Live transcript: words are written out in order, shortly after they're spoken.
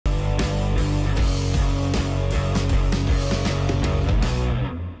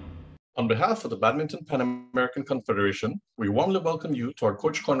On behalf of the Badminton Pan American Confederation, we warmly welcome you to our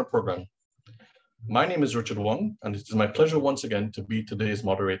Coach Corner program. My name is Richard Wong, and it is my pleasure once again to be today's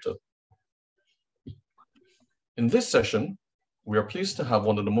moderator. In this session, we are pleased to have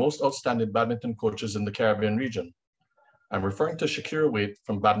one of the most outstanding badminton coaches in the Caribbean region. I'm referring to Shakeira Waithe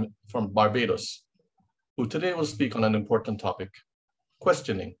from Barbados, who today will speak on an important topic: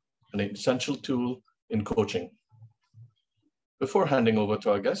 questioning, an essential tool in coaching. Before handing over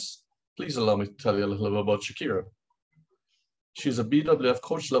to our guests, please allow me to tell you a little bit about Shakeira. She's a BWF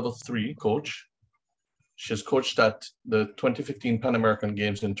Coach Level 3 coach. She has coached at the 2015 Pan American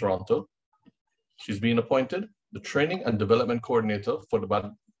Games in Toronto. She's been appointed the Training and Development Coordinator for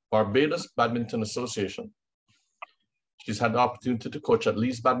the Barbados Badminton Association. She's had the opportunity to coach at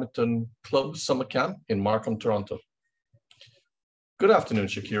Lee's Badminton Club Summer Camp in Markham, Toronto. Good afternoon,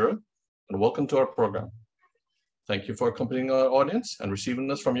 Shakeira, and welcome to our program. Thank you for accompanying our audience and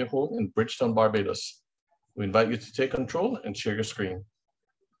receiving us from your home in Bridgetown, Barbados. We invite you to take control and share your screen.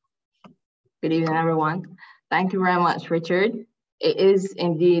 Good evening, everyone. Thank you very much, Richard. It is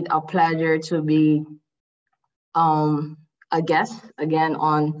indeed a pleasure to be a guest again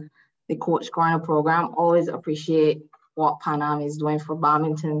on the Coach Corner program. Always appreciate what Pan Am is doing for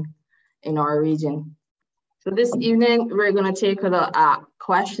badminton in our region. So this evening, we're going to take a look at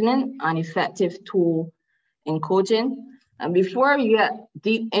questioning, an effective tool in coaching. And before we get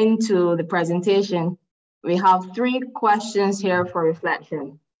deep into the presentation, we have 3 questions here for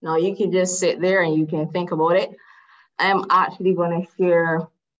reflection. Now you can just sit there and you can think about it. I'm actually going to share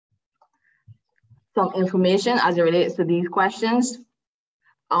some information as it relates to these questions.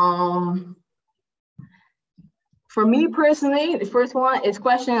 For me personally, the first one is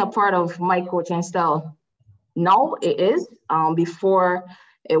questioning a part of my coaching style. No, it is. Before,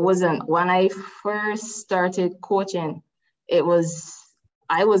 it wasn't. When I first started coaching, I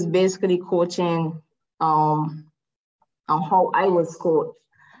was basically coaching on how I was coached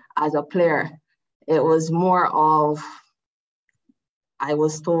as a player. It was more of, I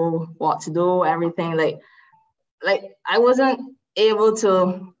was told what to do, everything. Like I wasn't able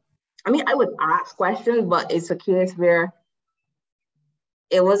to, I would ask questions, but it's a case where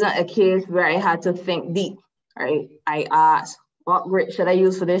it wasn't a case where I had to think deep, right? I asked, what grip should I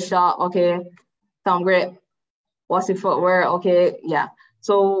use for this shot? Okay, thumb grip. What's the footwear? Okay, yeah.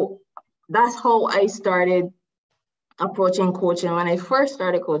 So that's how I started approaching coaching when I first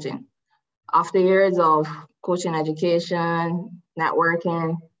started coaching. After years of coaching education,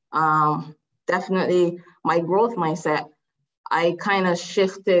 networking, definitely my growth mindset, I kind of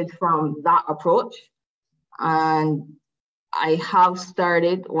shifted from that approach. And I have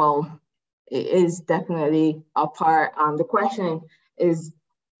started, well, it is definitely a part, the questioning is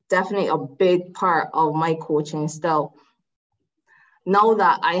definitely a big part of my coaching style. Now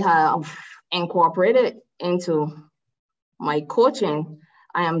that I have incorporated it into my coaching,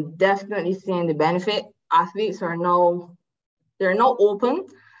 I am definitely seeing the benefit. Athletes are now, they're now open.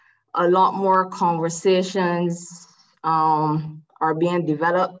 A lot more conversations are being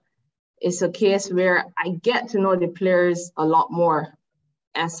developed. It's a case where I get to know the players a lot more,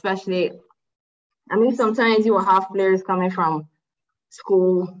 especially, sometimes you will have players coming from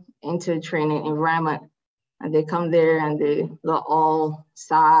school into training environment, and they come there and they look all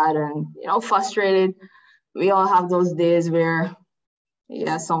sad and, frustrated. We all have those days where,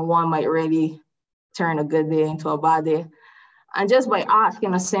 yeah, someone might really turn a good day into a bad day. And just by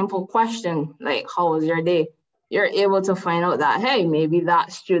asking a simple question, like, how was your day? You're able to find out that, hey, maybe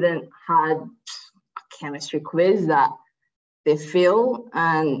that student had a chemistry quiz that they failed,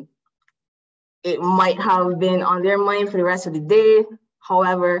 and it might have been on their mind for the rest of the day.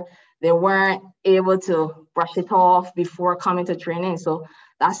 However, they weren't able to brush it off before coming to training. So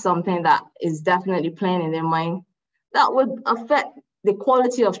that's something that is definitely playing in their mind. That would affect the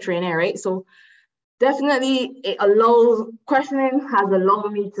quality of training, right? So definitely it allows, questioning has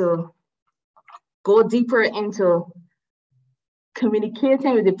allowed me to go deeper into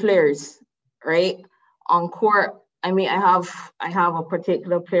communicating with the players, right? On court, I have a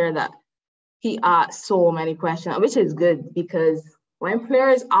particular player that he asks so many questions, which is good, because when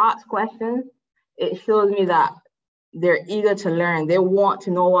players ask questions, it shows me that they're eager to learn. They want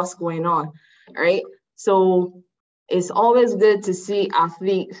to know what's going on, right? So it's always good to see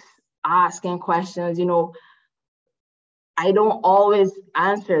athletes asking questions. I don't always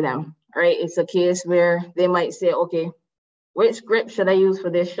answer them, right? It's a case where they might say, okay, which grip should I use for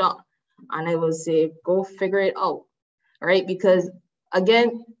this shot? And I will say, go figure it out, right? Because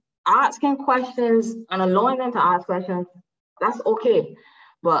again, asking questions and allowing them to ask questions, that's okay.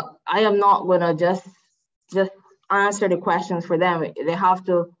 But I am not gonna just answer the questions for them. They have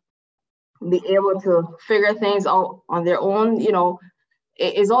to be able to figure things out on their own. You know,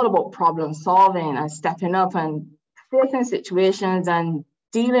 it's all about problem solving and stepping up and facing situations and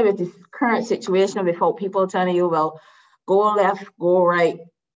dealing with this current situation without people telling you, well, go left, go right,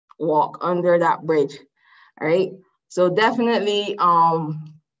 walk under that bridge, all right? So definitely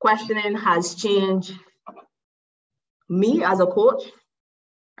questioning has changed me as a coach,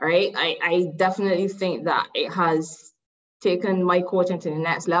 all right? I definitely think that it has taken my coaching to the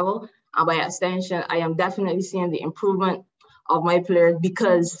next level. And by extension, I am definitely seeing the improvement of my players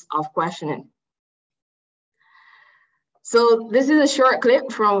because of questioning. So this is a short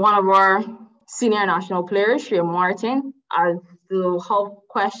clip from one of our senior national players, Shakeira Martin, as to how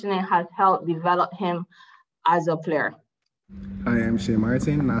questioning has helped develop him as a player. Hi, I'm Shakeira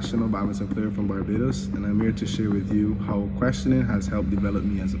Martin, national badminton player from Barbados, and I'm here to share with you how questioning has helped develop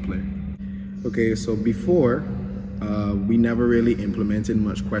me as a player. Okay, so before, we never really implemented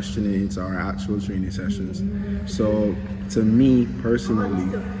much questioning into our actual training sessions. So to me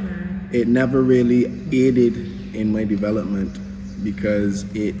personally, it never really aided in my development because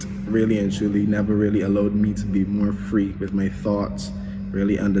it really and truly never really allowed me to be more free with my thoughts,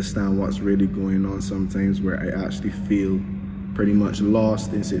 really understand what's really going on sometimes where I actually feel pretty much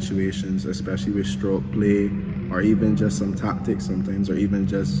lost in situations, especially with stroke play or even just some tactics sometimes, or even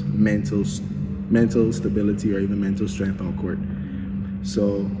just mental stability or even mental strength on court.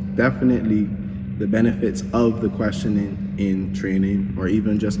 So definitely the benefits of the questioning in training or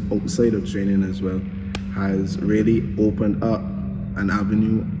even just outside of training as well has really opened up an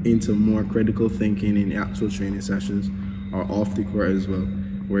avenue into more critical thinking in actual training sessions or off the court as well,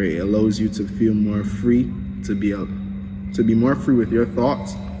 where it allows you to feel more free, to be more free with your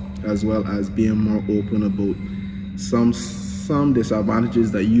thoughts, as well as being more open about some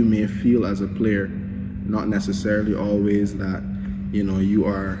disadvantages that you may feel as a player, not necessarily always that, you know, you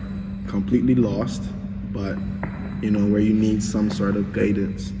are completely lost, but, you know, where you need some sort of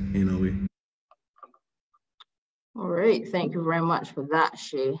guidance in a way. All right, thank you very much for that,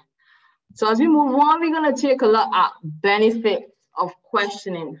 Shay. So as we move on, we're gonna take a look at benefits of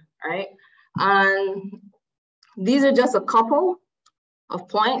questioning, right? And these are just a couple of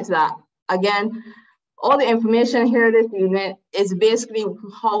points that, again, all the information here this evening is basically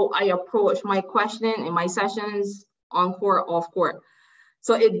how I approach my questioning in my sessions on court, off court.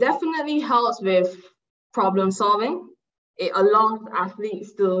 So it definitely helps with problem solving. It allows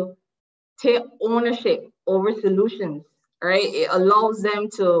athletes to take ownership over solutions, right? It allows them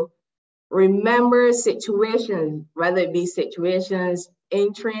to remember situations, whether it be situations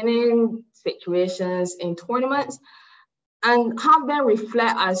in training, situations in tournaments, and have them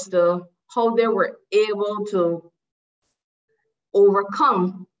reflect as to how they were able to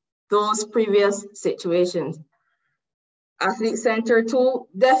overcome those previous situations. Athlete-centered tool,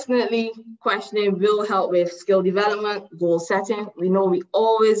 definitely questioning will help with skill development, goal setting. We know we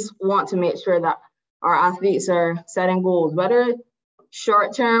always want to make sure that our athletes are setting goals, whether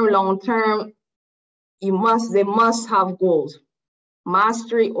short-term, long-term, they must have goals.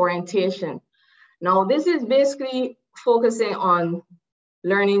 Mastery orientation. Now, this is basically focusing on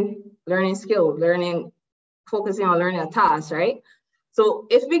learning skills, focusing on learning a task, right? So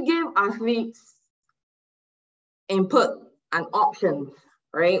if we give athletes input and options,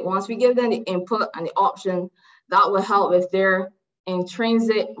 right? Once we give them the input and the option, that will help with their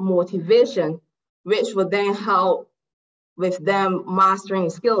intrinsic motivation, which will then help with them mastering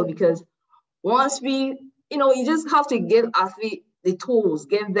skill. Because once we, you just have to give athletes the tools,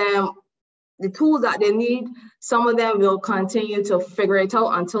 give them the tools that they need. Some of them will continue to figure it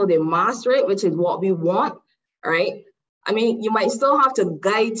out until they master it, which is what we want, right? I mean, you might still have to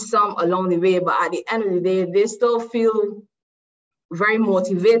guide some along the way, but at the end of the day, they still feel very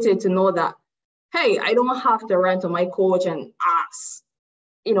motivated to know that, hey, I don't have to run to my coach and ask,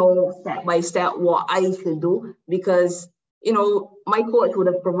 step by step what I should do, because, my coach would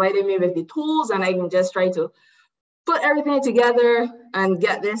have provided me with the tools and I can just try to put everything together and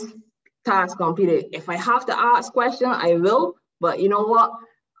get this task completed. If I have to ask questions, I will, but you know what?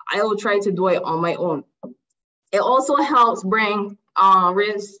 I will try to do it on my own. It also helps bring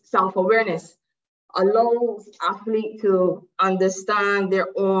raise self-awareness, allows athletes to understand their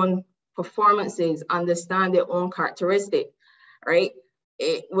own performances, understand their own characteristics, right?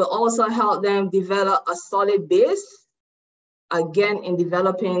 It will also help them develop a solid base, again, in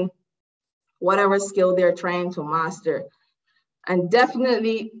developing whatever skill they're trying to master. And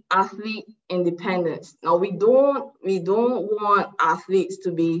definitely athlete independence. Now, we don't want athletes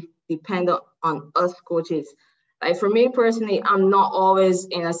to be dependent on us coaches. Like for me personally, I'm not always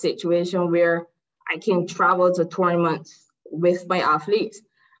in a situation where I can travel to tournaments with my athletes,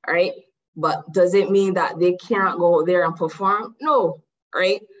 all right? but does it mean that they can't go there and perform? No,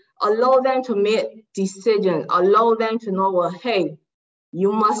 right? Allow them to make decisions. Allow them to know, well, hey,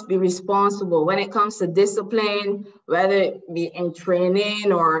 you must be responsible when it comes to discipline, whether it be in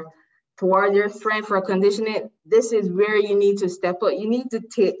training or towards your strength or conditioning. This is where you need to step up. You need to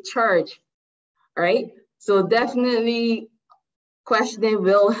take charge, right? So definitely questioning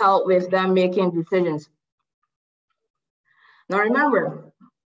will help with them making decisions. Now remember,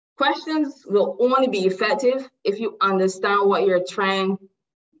 questions will only be effective if you understand what you're trying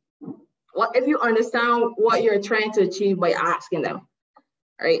to achieve by asking them,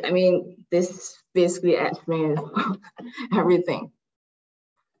 right? I mean, this basically explains everything.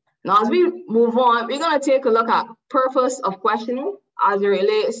 Now, as we move on, we're going to take a look at purpose of questioning as it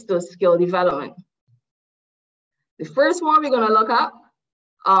relates to skill development. The first one we're going to look at,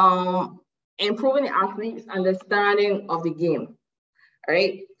 improving the athlete's understanding of the game,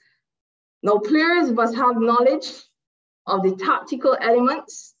 right? Now, players must have knowledge of the tactical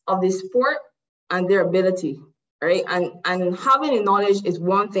elements of the sport and their ability, right? And having the knowledge is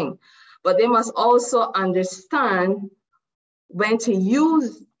one thing, but they must also understand when to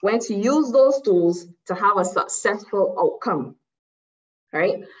use those tools to have a successful outcome,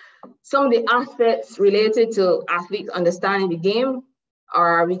 right? Some of the aspects related to athletes understanding the game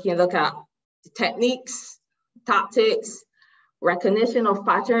are, we can look at the techniques, tactics, recognition of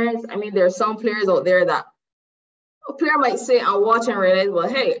patterns. I mean, there are some players out there that a player might say, I'm watching and realize, well,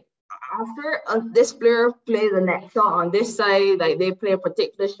 hey, after this player plays the next shot on this side, like they play a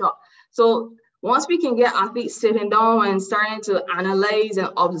particular shot. So once we can get athletes sitting down and starting to analyze and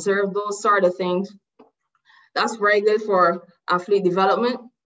observe those sort of things, that's very good for athlete development.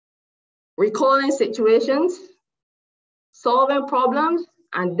 Recalling situations, solving problems,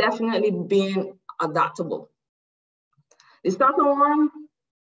 and definitely being adaptable. The second one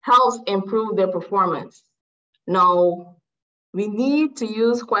helps improve their performance. Now, we need to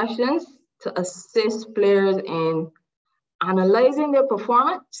use questions to assist players in analyzing their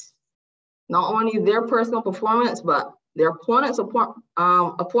performance, not only their personal performance, but their opponent's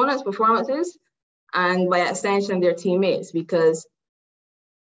performances, and by extension, their teammates. Because,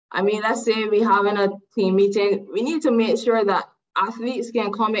 I mean, let's say we're having a team meeting, we need to make sure that athletes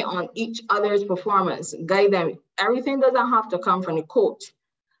can comment on each other's performance, guide them. Everything doesn't have to come from the coach,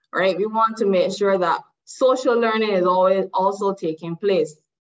 right? We want to make sure that social learning is always also taking place,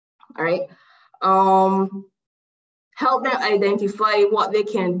 all right? Help them identify what they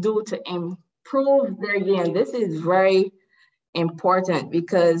can do to improve their game. This is very important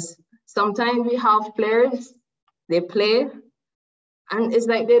because sometimes we have players, they play, and it's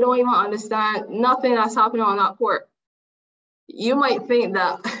like they don't even understand nothing that's happening on that court. You might think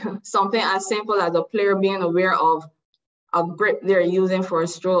that something as simple as a player being aware of a grip they're using for a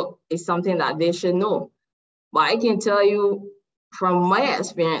stroke is something that they should know. But I can tell you from my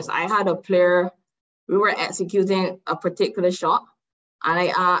experience, I had a player, we were executing a particular shot, and I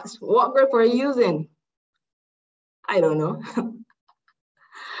asked, what grip are you using? I don't know,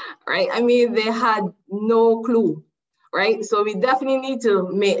 right? I mean, they had no clue, right? So we definitely need to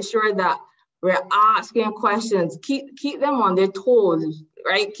make sure that we're asking questions, keep them on their toes,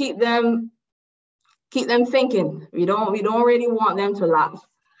 right? Keep them thinking. We don't really want them to laugh.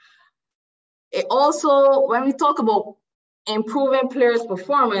 It also, when we talk about improving players'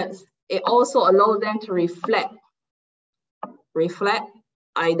 performance, it also allows them to reflect,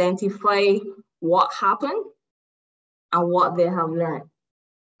 identify what happened and what they have learned,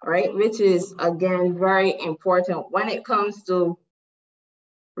 right? Which is, again, very important when it comes to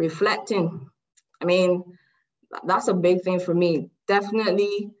reflecting. I mean, that's a big thing for me.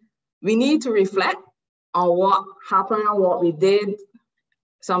 Definitely, we need to reflect on what happened and what we did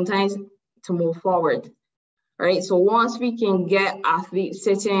sometimes to move forward, right? So once we can get athletes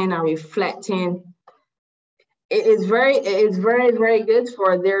sitting and reflecting, it is very, very good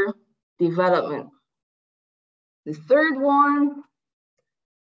for their development. The third one,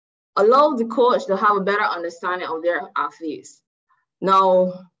 allow the coach to have a better understanding of their athletes.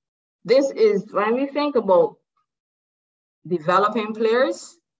 Now, this is when we think about developing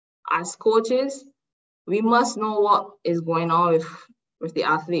players as coaches, we must know what is going on with the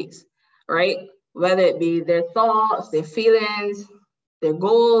athletes, right? Whether it be their thoughts, their feelings, their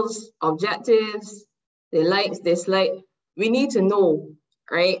goals, objectives, their likes, dislikes. We need to know,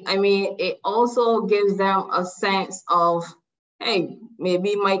 right? I mean, it also gives them a sense of, hey,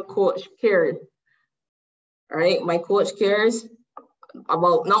 maybe my coach cared, right? My coach cares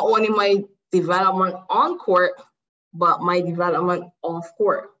about not only my development on court, but my development off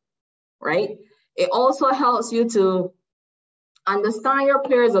court, right? It also helps you to understand your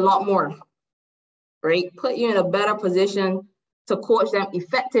players a lot more, right? Put you in a better position to coach them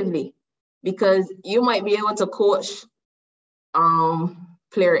effectively, because you might be able to coach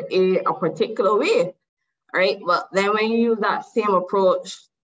player A particular way, right? But then when you use that same approach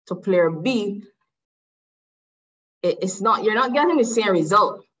to player B, you're not getting the same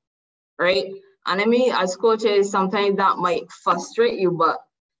result, right? And I mean, as coaches, sometimes that might frustrate you, but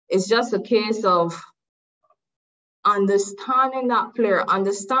it's just a case of understanding that player,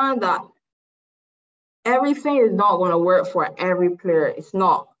 understand that everything is not going to work for every player. It's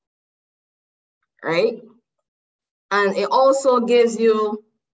not, right? And it also allows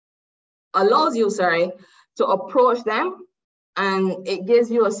you to approach them, and it gives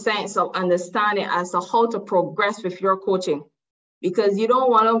you a sense of understanding as to how to progress with your coaching, because you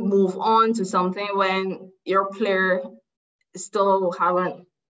don't want to move on to something when your player still haven't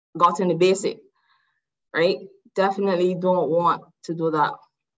gotten the basic, right? Definitely don't want to do that.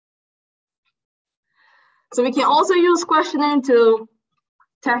 So we can also use questioning to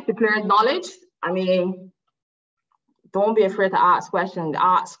test the player's knowledge. I mean, don't be afraid to ask questions,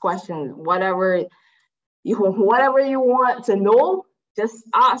 whatever you want to know, just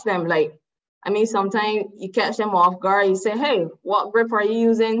ask them. Like, I mean, sometimes you catch them off guard, you say, hey, what grip are you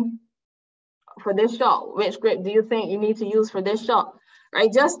using for this shot? Which grip do you think you need to use for this shot? Right,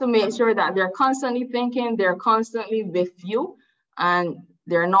 just to make sure that they're constantly thinking, they're constantly with you, and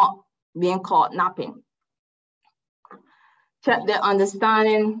they're not being caught napping. Check their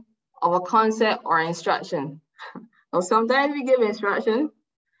understanding of a concept or instruction. Now, sometimes we give instruction,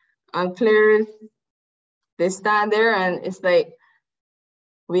 and players, they stand there, and it's like,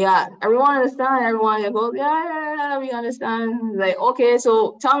 everyone understand, everyone goes, yeah, we understand. Like, okay,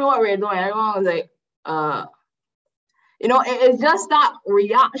 so tell me what we're doing. Everyone was like, you know, it's just that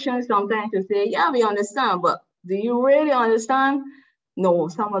reaction sometimes to say, yeah, we understand, but do you really understand? No,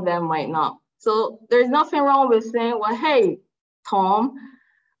 some of them might not. So there's nothing wrong with saying, well, hey, Tom,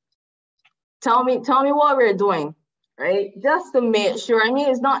 tell me what we're doing, right? Just to make sure. I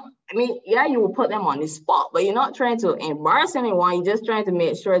mean, yeah, you will put them on the spot, but you're not trying to embarrass anyone. You're just trying to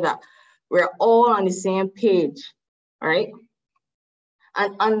make sure that we're all on the same page, right?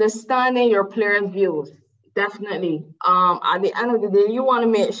 And understanding your players' views. Definitely. At the end of the day, you want to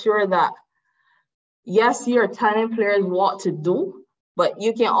make sure that, yes, you're telling players what to do, but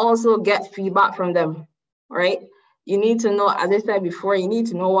you can also get feedback from them, right? You need to know, as I said before, you need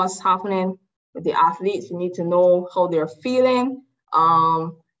to know what's happening with the athletes. You need to know how they're feeling.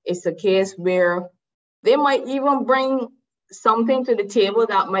 It's a case where they might even bring something to the table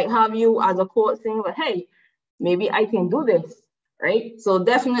that might have you as a coach saying, well, hey, maybe I can do this. Right? So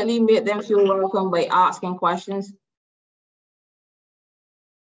definitely make them feel welcome by asking questions.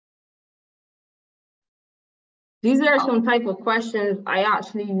 These are some type of questions I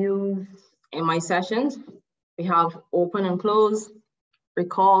actually use in my sessions. We have open and close,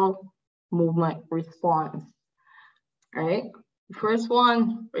 recall, movement, response. All right. The first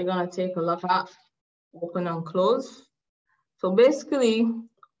one we're gonna take a look at, open and close. So basically,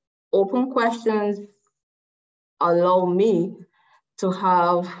 open questions allow me to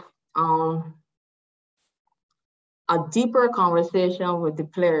have a deeper conversation with the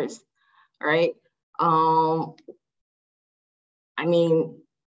players, right? I mean,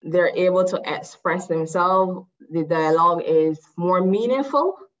 they're able to express themselves. The dialogue is more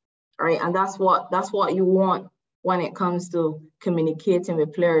meaningful, right? And that's what you want when it comes to communicating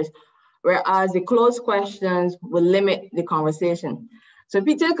with players. Whereas the closed questions will limit the conversation. So if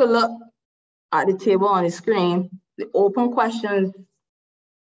you take a look at the table on the screen, the open questions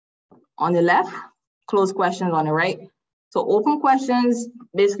on the left, closed questions on the right. So open questions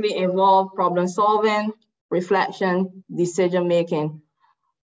basically involve problem solving, reflection, decision making.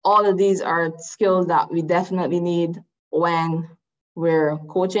 All of these are skills that we definitely need when we're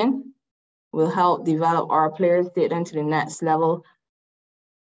coaching. Will help develop our players, take them to the next level,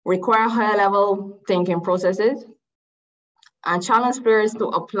 require higher level thinking processes, and challenge players to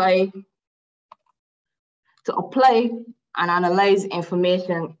apply and analyze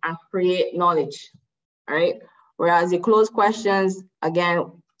information and create knowledge, all right? Whereas the closed questions,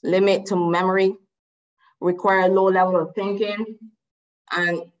 again, limit to memory, require low level of thinking,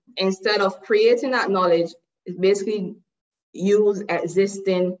 and instead of creating that knowledge, it's basically use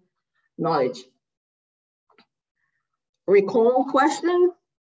existing knowledge. Recall questions.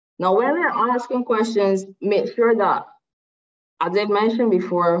 Now, when we're asking questions, make sure that, as I mentioned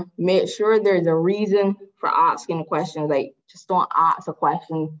before, make sure there's a reason for asking questions. Like, just don't ask a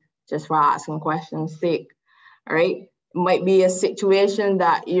question just for asking questions' sake, all right? It might be a situation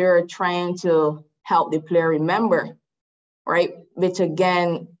that you're trying to help the player remember, right? Which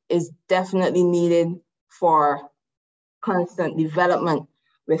again is definitely needed for constant development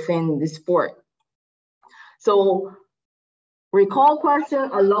within the sport. So recall questions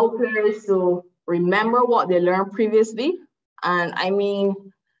allow players to remember what they learned previously. And I mean,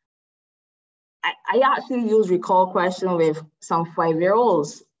 I actually use recall questions with some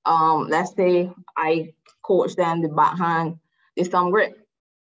 5-year-olds. Let's say I coach them the backhand, the thumb grip.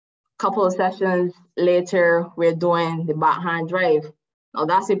 Couple of sessions later, we're doing the backhand drive. Now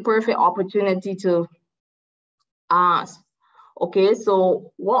that's a perfect opportunity to ask, okay,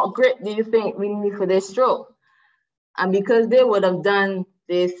 so what grip do you think we need for this stroke? And because they would have done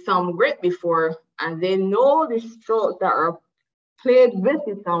the thumb grip before, and they know the strokes that are played with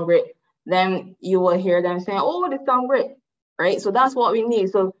the thumb grip, then you will hear them saying, oh, the thumb grip, right? So that's what we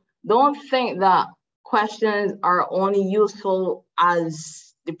need. So don't think that questions are only useful as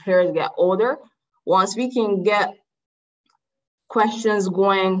the players get older. Once we can get questions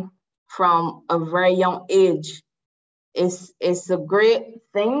going from a very young age, it's a great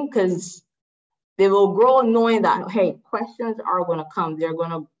thing because they will grow knowing that, hey, questions are going to come. They're going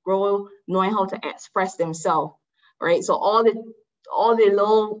to grow knowing how to express themselves, right? So all the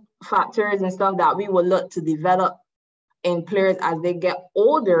little factors and stuff that we will look to develop in players as they get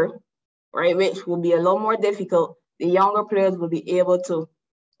older, right, which will be a lot more difficult, the younger players will be able to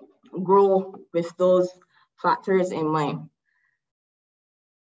grow with those factors in mind.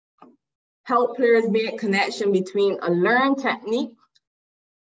 Help players make connection between a learned technique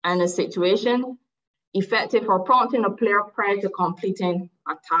and a situation, effective for prompting a player prior to completing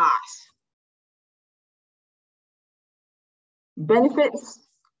a task. Benefits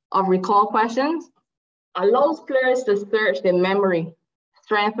of recall questions: allows players to search their memory,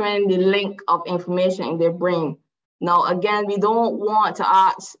 strengthening the link of information in their brain. Now, again, we don't want to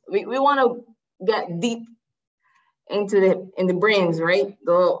ask, we want to get deep into the brains, right?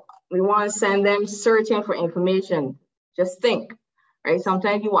 So we want to send them searching for information. Just think, right?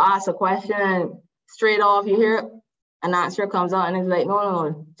 Sometimes you will ask a question and straight off you hear an answer comes out and it's like,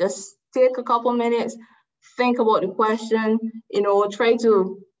 no, just take a couple minutes, think about the question, try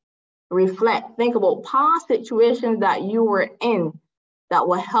to reflect, think about past situations that you were in that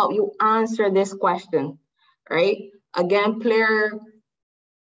will help you answer this question, right? Again, player,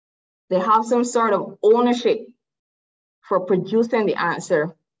 they have some sort of ownership for producing the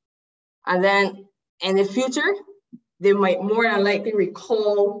answer. And then in the future, they might more than likely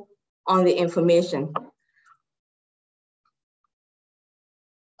recall on the information.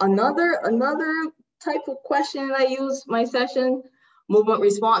 Another type of question I use my session, movement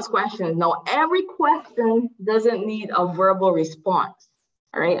response questions. Now, every question doesn't need a verbal response,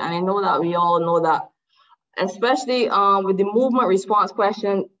 all right? And I know that we all know that, especially with the movement response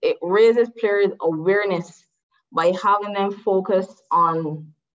question, it raises players' awareness by having them focus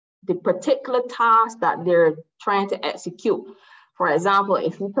on the particular task that they're trying to execute. For example,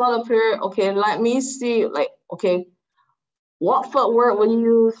 if you tell a player, okay, let me see, okay, what footwork will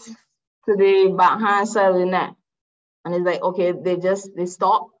you use to the backhand side of the net? And it's like, okay, they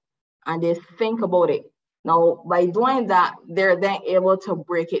stop and they think about it. Now, by doing that, they're then able to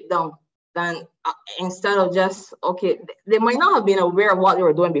break it down. Then instead of just, okay, they might not have been aware of what they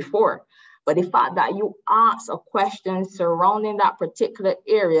were doing before, but the fact that you ask a question surrounding that particular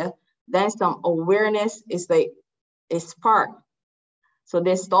area, then some awareness is sparked. So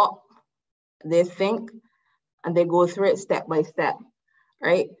they stop, they think, and they go through it step by step,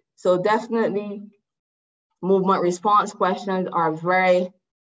 right? So definitely movement response questions are very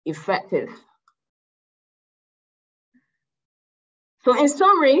effective. So in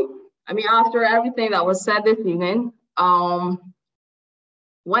summary, I mean, after everything that was said this evening,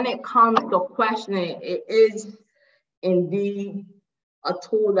 when it comes to questioning, it is indeed a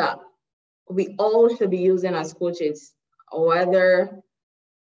tool that we all should be using as coaches, whether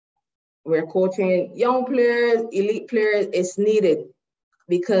we're coaching young players, elite players, it's needed.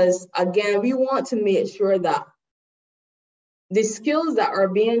 Because again, we want to make sure that the skills that are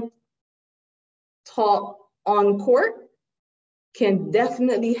being taught on court can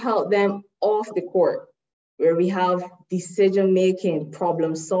definitely help them off the court, where we have decision-making,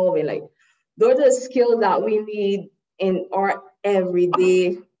 problem solving. Like, those are skills that we need in our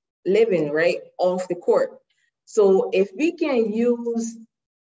everyday living, right, off the court. So if we can use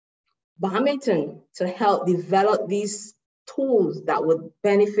badminton to help develop these tools that would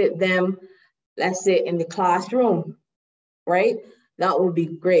benefit them, let's say in the classroom, right, that would be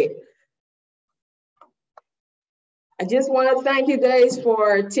great. I just want to thank you guys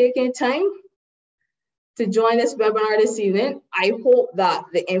for taking time to join this webinar this evening. I hope that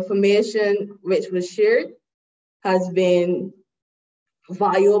the information which was shared has been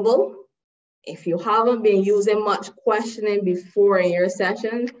valuable. If you haven't been using much questioning before in your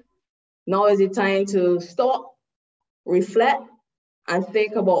sessions, now is the time to stop, reflect, and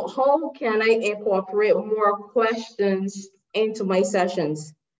think about how can I incorporate more questions into my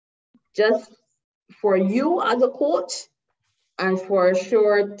sessions, just for you as a coach and for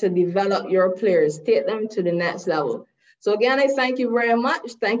sure to develop your players, take them to the next level. So again, I thank you very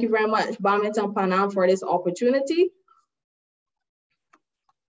much. Thank you very much, Badminton Pan Am, for this opportunity.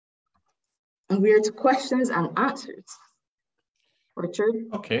 And we're to questions and answers. Richard?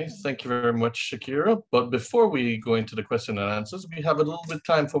 Okay, thank you very much, Shakeira. But before we go into the question and answers, we have a little bit of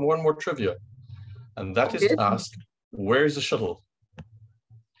time for one more trivia. And that is to ask, where is the shuttle?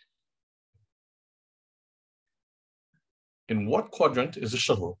 In what quadrant is the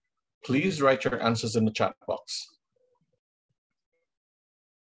shuttle? Please write your answers in the chat box.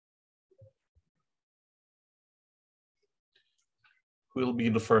 Who will be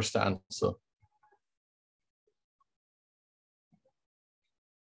the first to answer?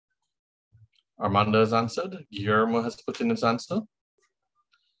 Armando has answered. Guillermo has put in his answer.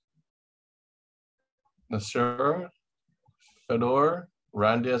 Nasir, Fedor,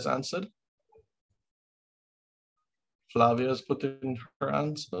 Randy has answered. Flavia has put in her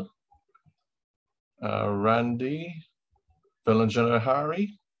answer. Randy, Bellinger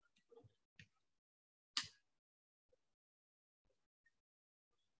Harry.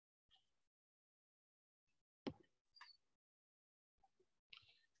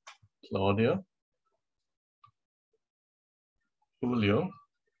 Claudia. Julio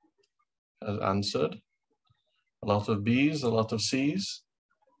has answered. A lot of B's, a lot of C's.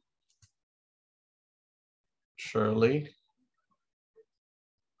 Shirley.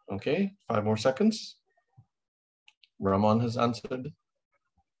 Okay, 5 more seconds. Ramon has answered.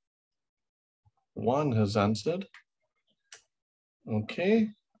 Juan has answered. Okay.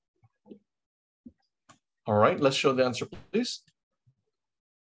 All right, let's show the answer, please.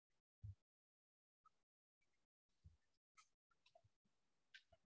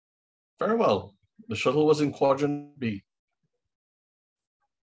 Very well. The shuttle was in quadrant B.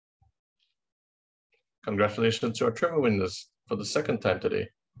 Congratulations to our trivia winners for the second time today.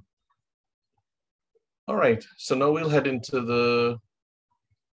 All right, so now we'll head into the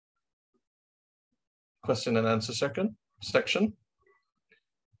question and answer section.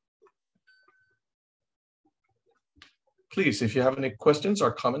 Please, if you have any questions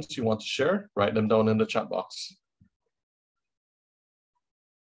or comments you want to share, write them down in the chat box.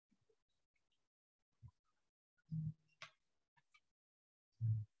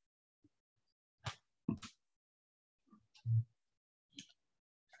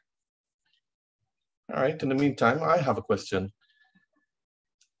 All right, in the meantime, I have a question.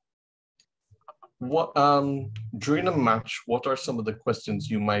 What during a match, what are some of the questions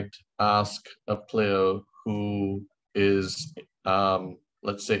you might ask a player who is,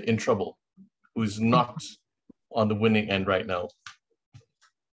 let's say, in trouble, who's not on the winning end right now?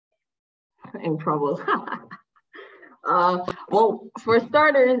 In trouble. Well, for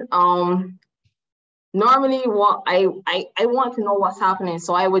starters, normally what I want to know what's happening.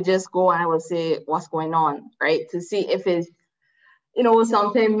 So I would just go and I would say what's going on, right? To see if it's, you know,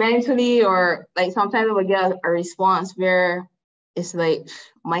 something mentally, or like sometimes I would get a response where it's like,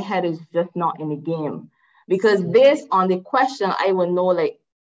 my head is just not in the game. Because based on the question, I would know like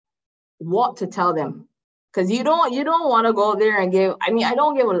what to tell them. Because you don't want to go there and give, I mean, I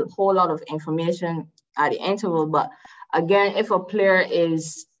don't give a whole lot of information at the interval, but again, if a player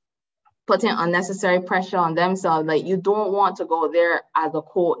is putting unnecessary pressure on themselves, like you don't want to go there as a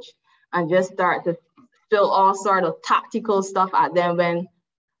coach and just start to spill all sort of tactical stuff at them when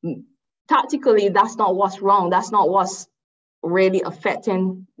tactically that's not what's wrong. That's not what's really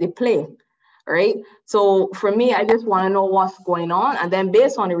affecting the play, right? So for me, I just want to know what's going on, and then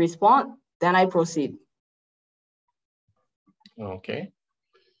based on the response, then I proceed. Okay.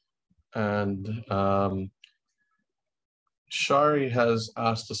 And Shari has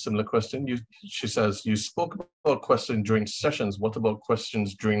asked a similar question. She says, you spoke about questions during sessions. What about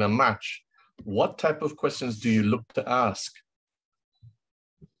questions during a match? What type of questions do you look to ask?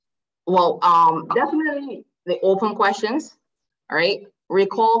 Well, definitely the open questions, all right?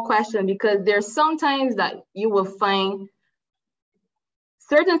 Recall question, because there's sometimes that you will find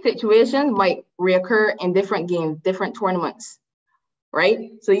certain situations might reoccur in different games, different tournaments,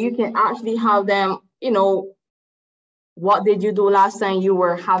 right? So you can actually have them, you know, what did you do last time you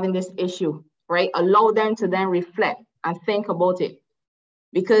were having this issue, right? Allow them to then reflect and think about it.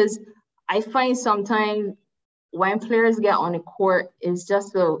 Because I find sometimes when players get on the court, it's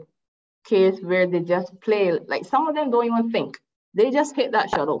just a case where they just play, like some of them don't even think. They just hit that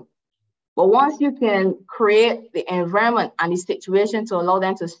shuttle. But once you can create the environment and the situation to allow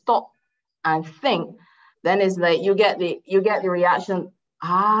them to stop and think, then it's like you get the reaction,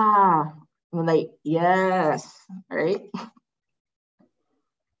 I'm like, yes, right?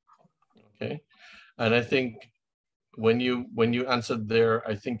 Okay. And I think when you answered there,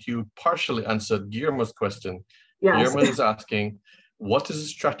 I think you partially answered Guillermo's question. Yes. Guillermo is asking, what is a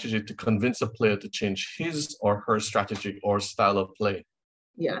strategy to convince a player to change his or her strategy or style of play?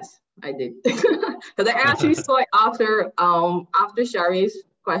 Yes, I did. Because I actually saw it after Shari's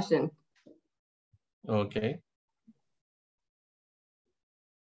question. Okay.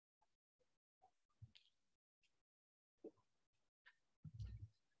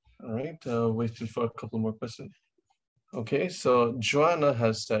 All right, waiting for a couple more questions. Okay, so Joanna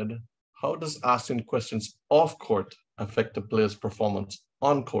has said, how does asking questions off court affect the player's performance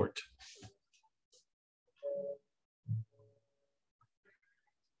on court?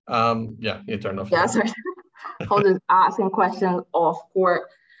 Yeah, you turn off. Yeah, sorry. How does asking questions off court?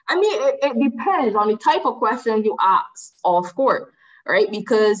 I mean, it depends on the type of question you ask off court, right?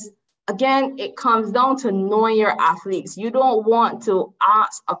 Because again, it comes down to knowing your athletes. You don't want to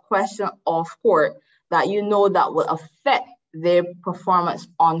ask a question off court that you know that will affect their performance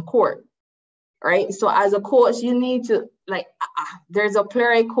on court, right? So as a coach, you need to, like, there's a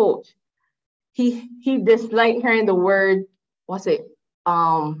player I coach. He disliked hearing the word,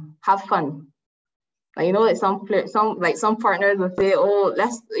 have fun. Like, you know, like some partners will say, oh,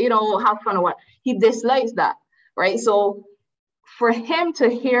 let's, have fun or what. He dislikes that, right? So for him to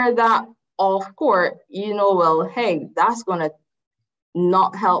hear that off court, well, hey, that's gonna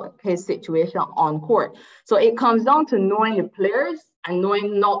not help his situation on court. So it comes down to knowing the players and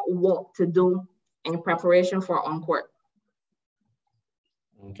knowing not what to do in preparation for on court.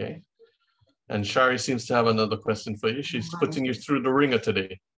 Okay. And Shari seems to have another question for you. She's putting you through the ringer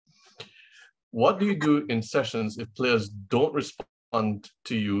today. What do you do in sessions if players don't respond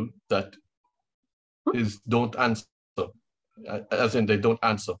to you, that is, don't answer? As in, they don't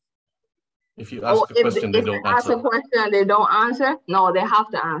answer. If you ask a question, they don't answer. Ask a question and they don't answer, no, they have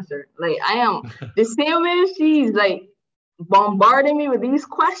to answer. Like, I am the same way she's like bombarding me with these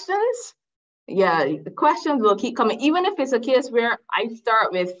questions. Yeah, the questions will keep coming. Even if it's a case where I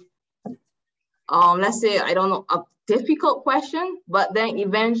start with, let's say, I don't know, a difficult question, but then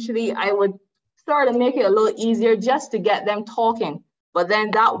eventually I would start to make it a little easier just to get them talking. But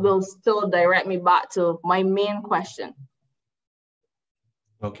then that will still direct me back to my main question.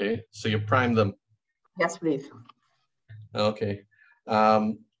 Okay, so you prime them. Yes, please. Okay.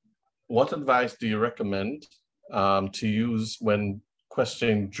 What advice do you recommend to use when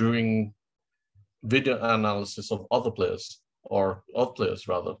questioning during video analysis of other players, or of players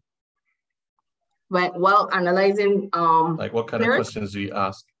rather? Well, analyzing like what kind of questions do you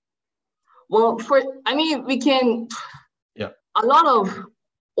ask? Well, we can, a lot of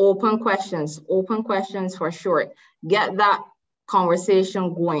open questions for sure. Get that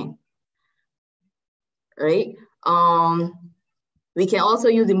conversation going, right? We can also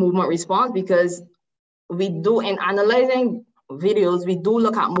use the movement response, because we do, in analyzing videos, we do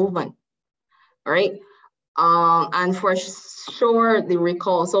look at movement, right? And for sure, the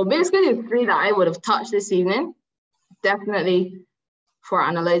recall. So basically the three that I would have touched this evening, definitely for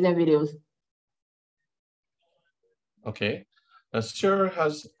analyzing videos. Okay. Sarah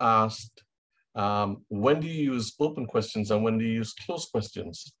has asked, when do you use open questions and when do you use closed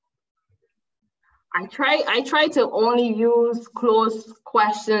questions? I try to only use closed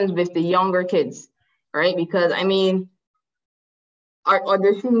questions with the younger kids, right? Because I mean, or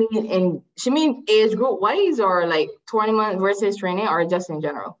does she mean age group wise, or like tournament versus training, or just in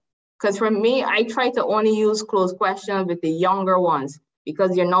general? Because for me, I try to only use closed questions with the younger ones,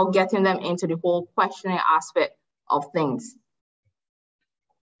 because you're now getting them into the whole questioning aspect of things.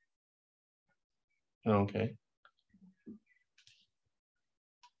 Okay.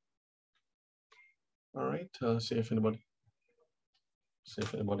 All right, see if anybody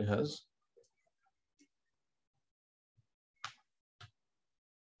has.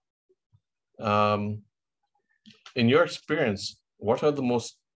 In your experience, where are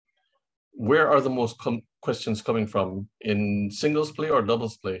the most questions coming from, in singles play or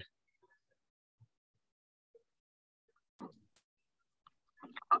doubles play?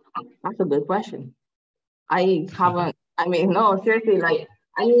 That's a good question. I haven't, no, seriously,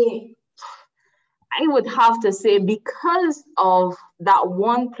 I would have to say, because of that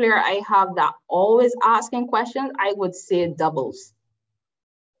one player I have that always asking questions, I would say doubles.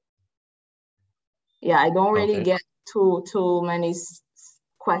 Yeah, I don't really get too many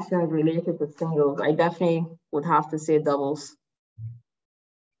questions related to singles, I definitely would have to say doubles.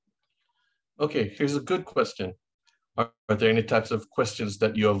 Okay, here's a good question. Are there any types of questions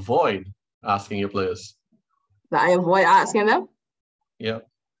that you avoid asking your players? That I avoid asking them? Yeah.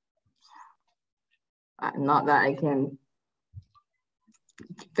 Not that I can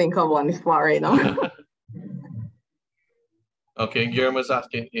think of on the spot right now. Okay, Guillermo is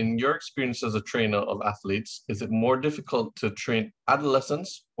asking, in your experience as a trainer of athletes, is it more difficult to train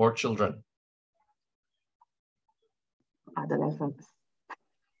adolescents or children? Adolescents.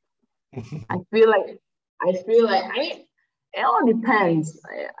 I feel like, I mean, it all depends.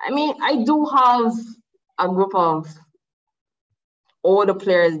 I mean, I do have a group of older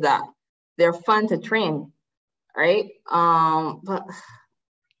players that they're fun to train, right? But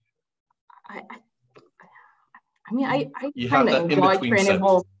I mean, I kind of enjoy training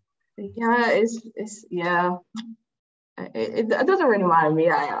both. Yeah, it doesn't really matter to me.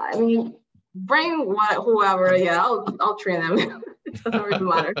 I mean, bring whoever, yeah, I'll train them. It doesn't really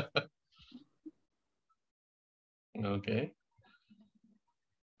matter. Okay.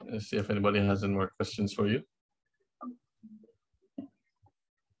 Let's see if anybody has any more questions for you.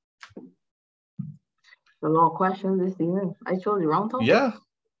 A lot of questions this evening. I chose the wrong topic. Yeah.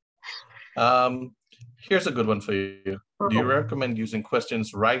 Here's a good one for you. Do you recommend using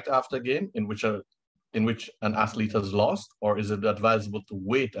questions right after a game in which an athlete has lost, or is it advisable to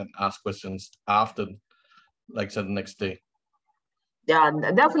wait and ask questions after, like said, the next day? Yeah,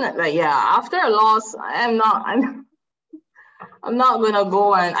 definitely. Yeah, after a loss, I'm not gonna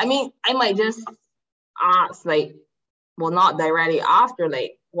go and, I mean, I might just ask, like, well, not directly after,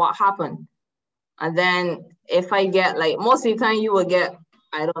 like, what happened. And then if I get, like, most of the time you will get,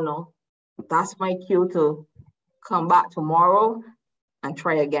 I don't know, that's my cue to come back tomorrow and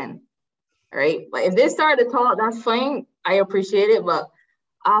try again, right? But if they start to talk, that's fine. I appreciate it. But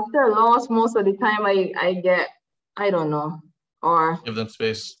after a loss, most of the time I get, I don't know, or give them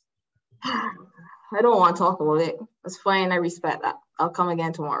space. I don't want to talk about it. That's fine. I respect that. I'll come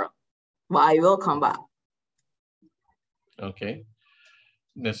again tomorrow, but I will come back. Okay.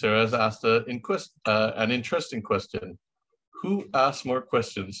 Nasira has asked an interesting question. Who asks more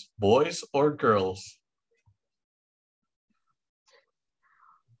questions, boys or girls?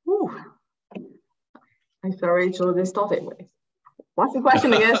 Whew. I'm sorry I chose this topic. What's the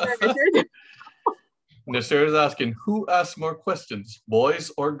question again, sir, Richard? Nasira is asking, who asks more questions,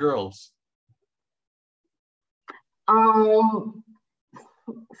 boys or girls? For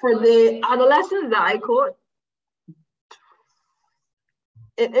the adolescents that I coach,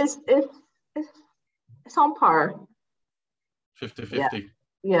 it's on par. 50-50.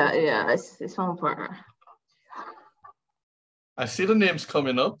 Yeah, it's on par. I see the names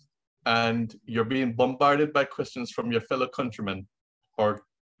coming up and you're being bombarded by questions from your fellow countrymen or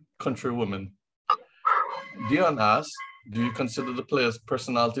countrywomen. Dion asks, do you consider the players'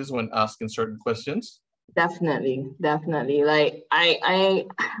 personalities when asking certain questions? Definitely. Like I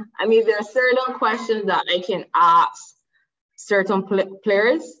mean, there are certain questions that I can ask certain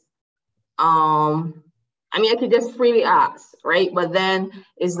players. I mean, I could just freely ask, right? But then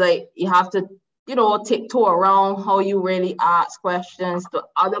it's like you have to, you know, tiptoe around how you really ask questions to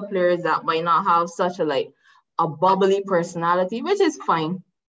other players that might not have such a bubbly personality, which is fine,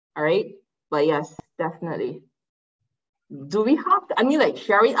 all right? But yes, definitely. Do we have to, I mean, like,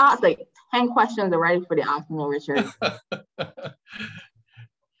 shall we ask like 10 questions already for the afternoon, Richard?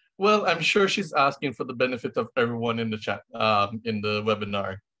 Well, I'm sure she's asking for the benefit of everyone in the chat, in the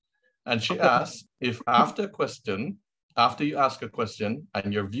webinar. And she asks if after you ask a question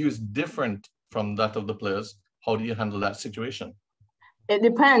and your view is different from that of the players, how do you handle that situation? It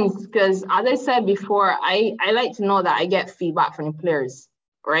depends, because as I said before, I like to know that I get feedback from the players,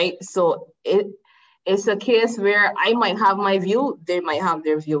 right? So it's a case where I might have my view, they might have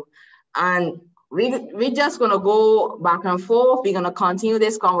their view. And we're just gonna go back and forth. We're gonna continue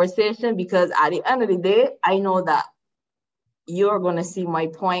this conversation because at the end of the day, I know that you're gonna see my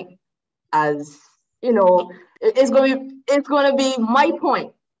point as, you know, it's gonna be my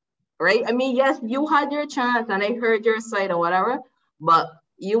point, right? I mean, yes, you had your chance and I heard your side or whatever, but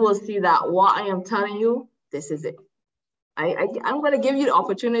you will see that what I am telling you, this is it. I'm gonna give you the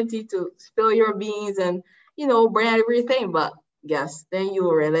opportunity to spill your beans and, you know, bring everything, but yes, then you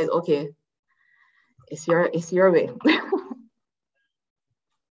will realize, okay, it's your way.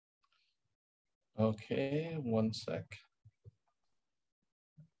 Okay, one sec.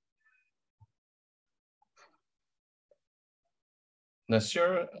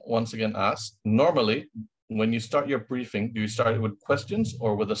 Nasir once again asks, normally, when you start your briefing, do you start it with questions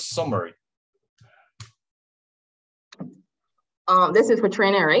or with a summary? This is for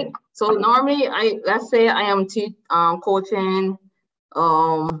training, right? So normally, let's say I am coaching,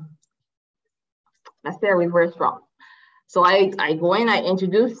 let's say a reverse drop. So I go in, I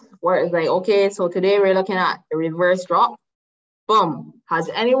introduce where it's like, okay, so today we're looking at the reverse drop. Boom. Has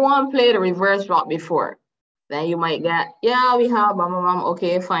anyone played a reverse drop before? Then you might get, yeah, we have, blah, blah, blah.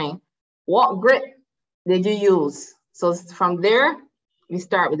 Okay, fine. What grip did you use? So from there, we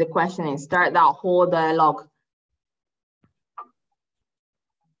start with the questioning, start that whole dialogue.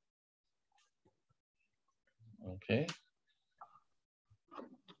 Okay.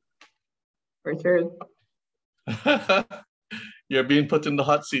 For sure. You're being put in the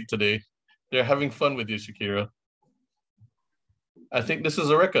hot seat today. They're having fun with you, Shakeira. I think this is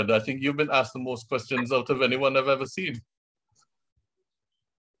a record. I think you've been asked the most questions out of anyone I've ever seen.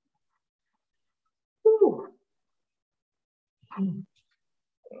 Ooh.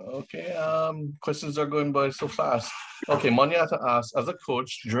 Okay, questions are going by so fast. Okay, Moniata asks, as a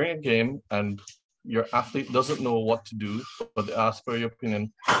coach during a game and your athlete doesn't know what to do, but they ask for your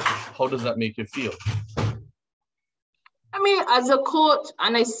opinion, how does that make you feel? I mean, as a coach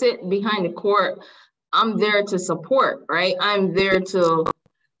and I sit behind the court, I'm there to support, right? I'm there to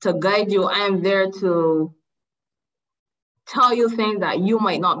guide you. I am there to tell you things that you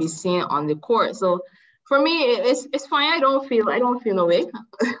might not be seeing on the court. So for me, it's fine. I don't feel no way.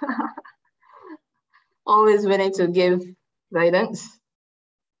 Always willing to give guidance.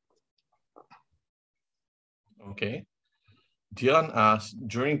 Okay. Dion asks,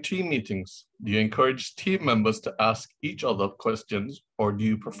 during team meetings, do you encourage team members to ask each other questions, or do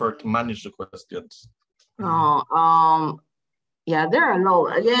you prefer to manage the questions? Yeah, there are no.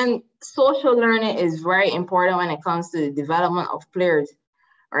 Again, social learning is very important when it comes to the development of players,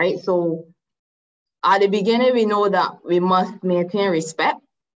 right? So at the beginning, we know that we must maintain respect.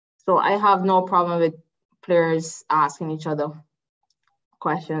 So I have no problem with players asking each other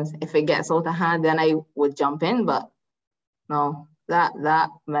questions. If it gets out of hand, then I would jump in, but no, that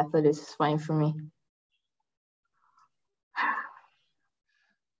method is fine for me.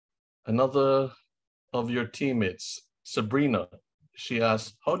 Another of your teammates, Sabrina, she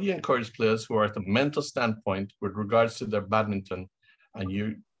asks, how do you encourage players who are at a mental standpoint with regards to their badminton and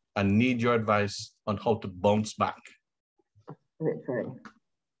need your advice on how to bounce back? Sorry.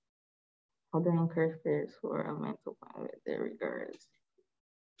 How do I encourage players who are at mental point with their regards?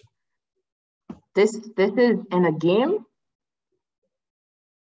 This is in a game?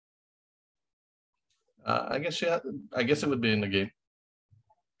 I guess it would be in the game.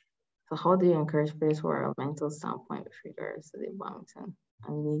 So how do you encourage players who are at mental standpoint with regards to the badminton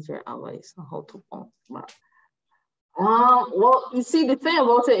and need your advice on how to bounce back? Well, you see, the thing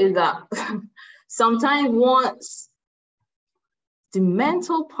about it is that sometimes once the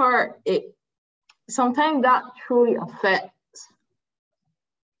mental part, sometimes that truly affects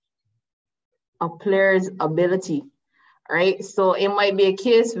a player's ability, right? So it might be a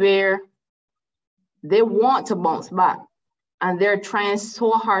case where they want to bounce back and they're trying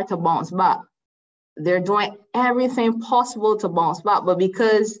so hard to bounce back. They're doing everything possible to bounce back, but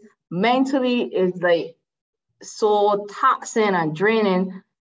because mentally it's like so taxing and draining,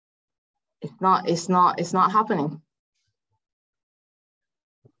 it's not happening.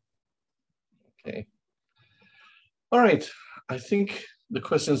 Okay. All right. I think the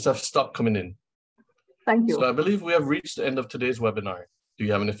questions have stopped coming in. Thank you. So I believe we have reached the end of today's webinar. Do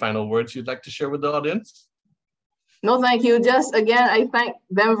you have any final words you'd like to share with the audience? No, thank you. Just again, I thank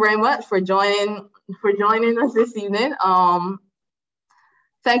them very much for joining us this evening.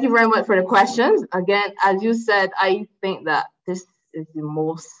 Thank you very much for the questions. Again, as you said, I think that this is the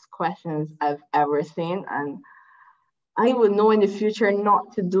most questions I've ever seen, and I would know in the future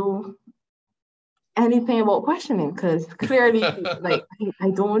not to do anything about questioning because clearly, like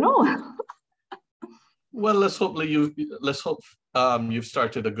I don't know. Well, let's hope you've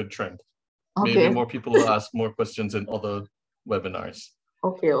started a good trend. Okay. Maybe more people will ask more questions in other webinars.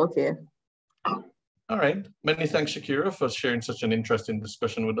 Okay. All right. Many thanks, Shakeira, for sharing such an interesting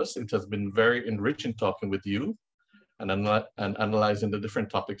discussion with us. It has been very enriching talking with you and analyzing the different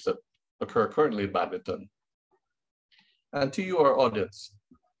topics that occur currently in badminton. And to you, our audience,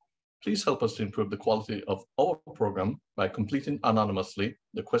 please help us to improve the quality of our program by completing anonymously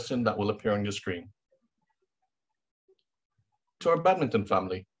the question that will appear on your screen. To our badminton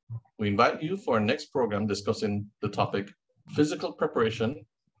family, we invite you for our next program discussing the topic physical preparation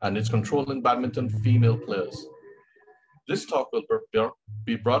and its control in badminton female players. This talk will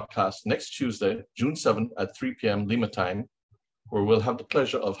be broadcast next Tuesday, June 7th at 3 p.m. Lima time, where we'll have the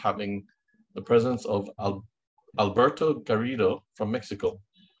pleasure of having the presence of Alberto Garrido from Mexico.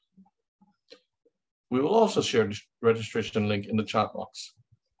 We will also share the registration link in the chat box.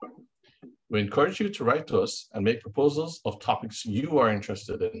 We encourage you to write to us and make proposals of topics you are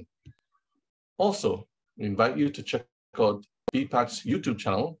interested in. Also, we invite you to check out BPAC's YouTube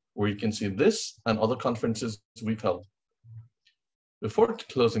channel, where you can see this and other conferences we've held. Before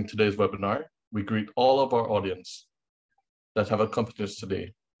closing today's webinar, we greet all of our audience that have accompanied us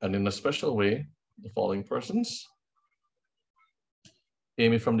today, and in a special way, the following persons: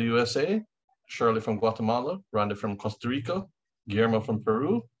 Amy from the USA, Shirley from Guatemala, Randy from Costa Rica, Guillermo from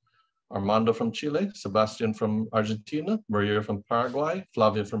Peru, Armando from Chile, Sebastian from Argentina, Maria from Paraguay,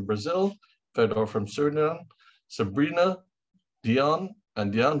 Flavia from Brazil, Fedor from Suriname, Sabrina, Dion,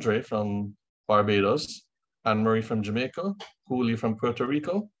 and DeAndre from Barbados, Anne-Marie from Jamaica, Juli from Puerto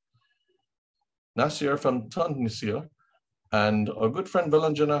Rico, Nasir from Tunisia, and our good friend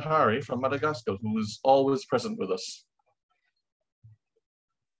Belanjana Hari from Madagascar, who is always present with us.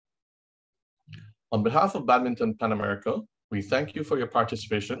 On behalf of Badminton Pan America, we thank you for your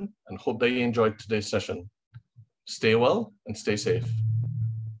participation and hope that you enjoyed today's session. Stay well and stay safe.